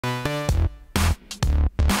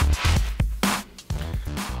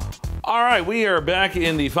All right, we are back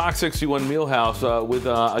in the Fox 61 Mealhouse with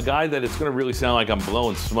a guy that it's going to really sound like I'm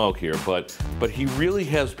blowing smoke here, but he really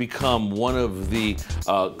has become one of the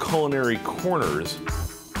culinary corners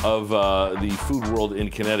of the food world in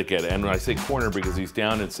Connecticut. And when I say corner, because he's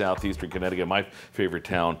down in southeastern Connecticut, my favorite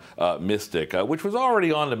town, Mystic, which was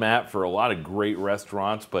already on the map for a lot of great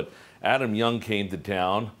restaurants, but Adam Young came to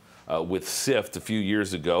town with Sift a few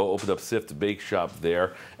years ago, opened up Sift Bakeshop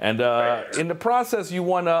there. And in the process, you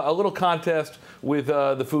won a little contest with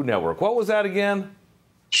the Food Network. What was that again?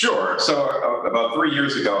 Sure. So about 3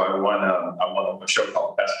 years ago, I won a show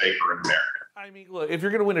called Best Baker in America. I mean, look, if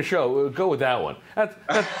you're going to win a show, go with that one.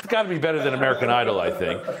 That's got to be better than American Idol, I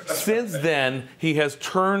think. Since then, he has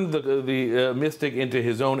turned the Mystic into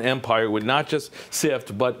his own empire with not just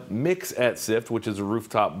Sift, but Mix at Sift, which is a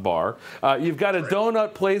rooftop bar. You've got a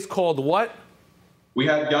donut place called what? We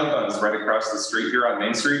have Young Buns right across the street here on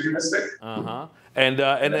Main Street in Mystic. Uh-huh. And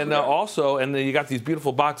then also, you got these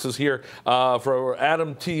beautiful boxes here for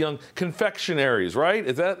Adam T. Young confectionaries, right?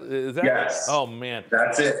 Is that? Yes. Oh man,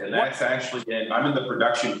 that's it. And that's actually I'm in the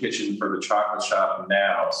production kitchen for the chocolate shop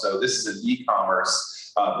now. So this is an e-commerce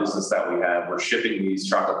business that we have. We're shipping these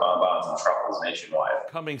chocolate bonbons and truffles nationwide.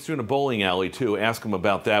 Coming soon to Bowling Alley too. Ask him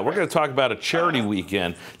about that. We're going to talk about a charity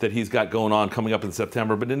weekend that he's got going on coming up in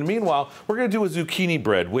September. But in the meanwhile, we're going to do a zucchini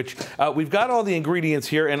bread, which we've got all the ingredients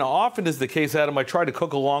here. And often is the case, Adam, I try to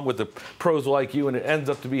cook along with the pros like you, and it ends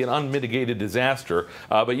up to be an unmitigated disaster.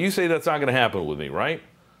 But you say that's not going to happen with me, right?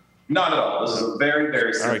 Not at all. This is a very,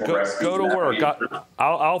 very simple recipe. Go to work.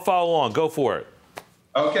 I'll follow along. Go for it.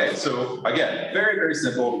 Okay, so again, very, very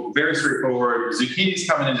simple, very straightforward. Zucchini's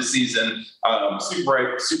coming into season, super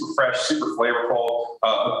ripe, super fresh, super flavorful,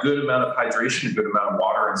 a good amount of hydration, a good amount of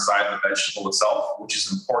water inside the vegetable itself, which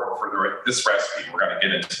is important for this recipe. We're going to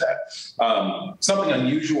get into that. Something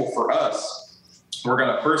unusual for us, we're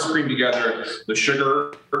going to first cream together the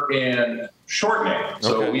sugar and shortening.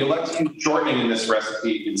 So we elect to use shortening in this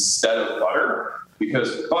recipe instead of butter,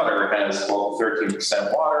 because butter has 12 to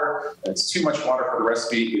 13% water. And it's too much water for the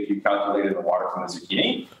recipe if you calculated the water from the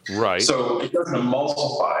zucchini. Right. So it doesn't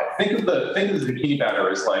emulsify. Think of the zucchini batter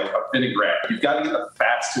as like a vinaigrette. You've got to get the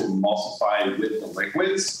fats to emulsify with the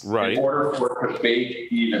liquids in order for it to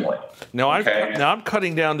bake evenly. Now I'm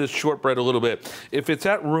cutting down this shortbread a little bit. If it's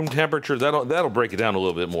at room temperature, that'll break it down a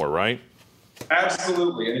little bit more, right?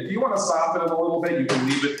 Absolutely. And if you want to soften it a little bit, you can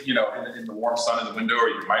leave it, in the warm sun in the window, or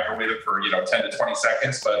you can microwave it for, 10 to 20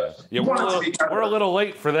 seconds. But we're a little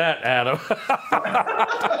late for that, Adam.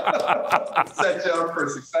 Set you up for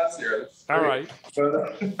success here. All right.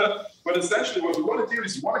 But essentially what we want to do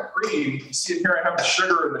is you want to cream. You see here I have the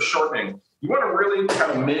sugar and the shortening. You want to really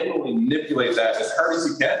kind of manually manipulate that as hard as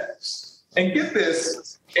you can and get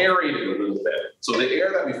this aerated a little bit. So the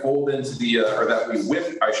air that we fold into or that we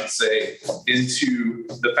whip, I should say, into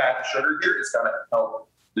the fat and sugar here is going to help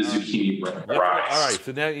the zucchini bread rise. All right,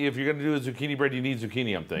 so now if you're going to do a zucchini bread, you need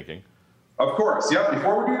zucchini, I'm thinking. Of course, yep.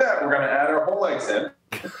 Before we do that, we're going to add our whole eggs in.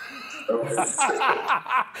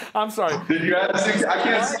 I'm sorry. Did you add zucchini? I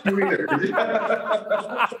can't see you either.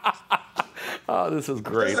 Oh, this is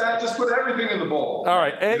great. Just put everything in the bowl. All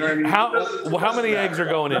right. How many eggs are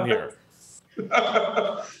going in here?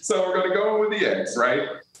 So we're going to go in with the eggs, right?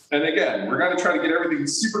 And again, we're going to try to get everything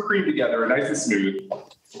super creamed together, nice and smooth,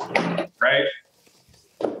 right?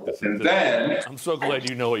 And then... I'm so glad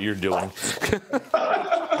you know what you're doing.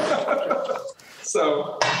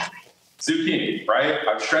 So, zucchini, right?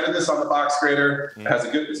 I've shredded this on the box grater. It has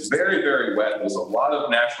it's very, very wet. There's a lot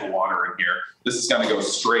of natural water in here. This is going to go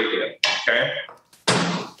straight in, okay?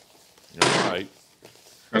 All right.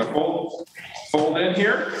 I'm going to fold in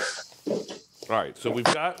here. All right, so we've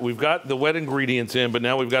got the wet ingredients in, but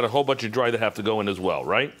now we've got a whole bunch of dry that have to go in as well,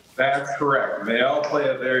 right? That's correct. They all play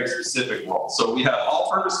a very specific role. So we have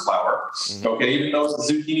all-purpose flour. Okay, even though it's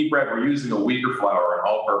the zucchini bread, we're using a weaker flour and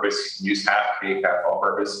all-purpose. You can use half cake, half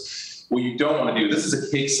all-purpose. What you don't want to do, this is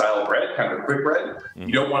a cake-style bread, kind of a quick bread.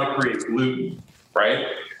 You don't want to create gluten, right?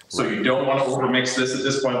 So you don't want to overmix this at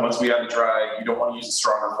this point. Once we have it dry, you don't want to use a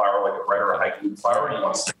stronger flour like a bread or a high-gluten flour. You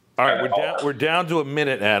want to all right, we're down to a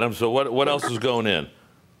minute, Adam. So what else is going in?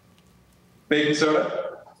 Baking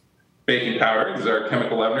soda, baking powder. These are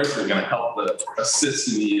chemical leaveners. They're going to help assist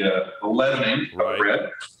in the leavening of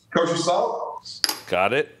bread. Kosher salt.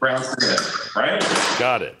 Got it. Brown cinnamon, right?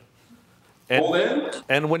 Got it. Hold in.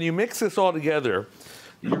 And when you mix this all together,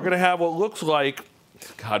 you're going to have what looks like,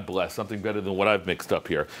 God bless, something better than what I've mixed up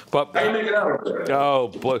here. But I make it out. Oh,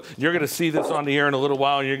 boy, you're going to see this on the air in a little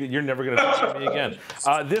while, and you're never going to see me again.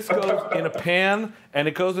 This goes in a pan, and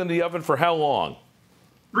it goes in the oven for how long?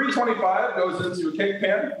 325 goes into a cake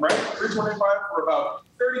pan, right? 325 for about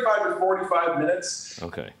 35 to 45 minutes.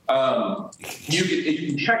 Okay. You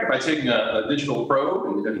can check it by taking a digital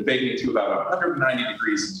probe and baking it to about 190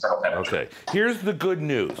 degrees internal temperature. Okay. Here's the good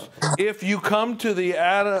news. If you come to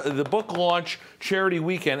the book launch charity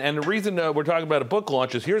weekend, and the reason we're talking about a book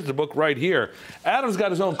launch is here's the book right here. Adam's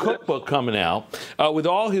got his own cookbook coming out with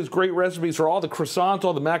all his great recipes for all the croissants,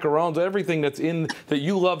 all the macarons, everything that's in that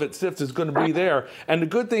you love at Sift is going to be there. And the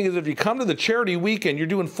good thing is if you come to the charity weekend, you're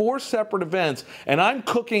doing 4 separate events, and I'm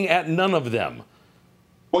cooking at none of them.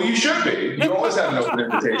 Well, you should be. You always have an open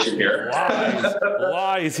invitation here.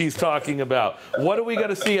 Lies he's talking about. What do we got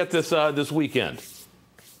to see at this weekend?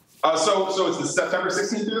 So it's the September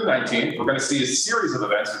 16th through the 19th. We're going to see a series of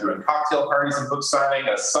events. We're doing cocktail parties and book signing,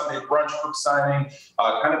 a Sunday brunch book signing,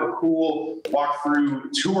 kind of a cool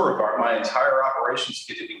walkthrough tour of my entire operation to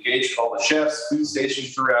get to engage with all the chefs, food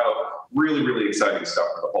stations throughout. Really, really exciting stuff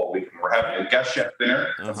for the whole weekend. We're having a guest chef dinner.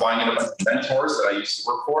 I'm flying in a bunch of mentors that I used to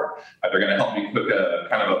work for. They're going to help me cook a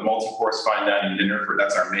kind of a multi-course fine dining dinner.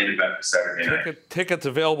 That's our main event for Saturday night. Tickets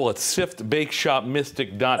available at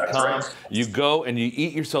siftbakeshopmystic.com. Right. You go and you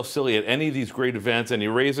eat yourself silly at any of these great events, and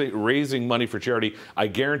you're raising money for charity. I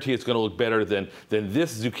guarantee it's going to look better than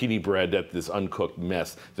this zucchini bread, this uncooked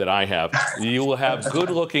mess that I have. You will have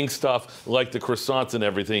good-looking stuff like the croissants and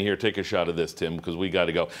everything. Here, take a shot of this, Tim, because we got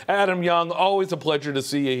to go. Adam Young, always a pleasure to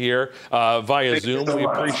see you here via Zoom. We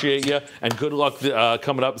appreciate you, and good luck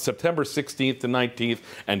coming up September 16th to 19th,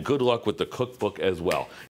 and good luck with the cookbook as well.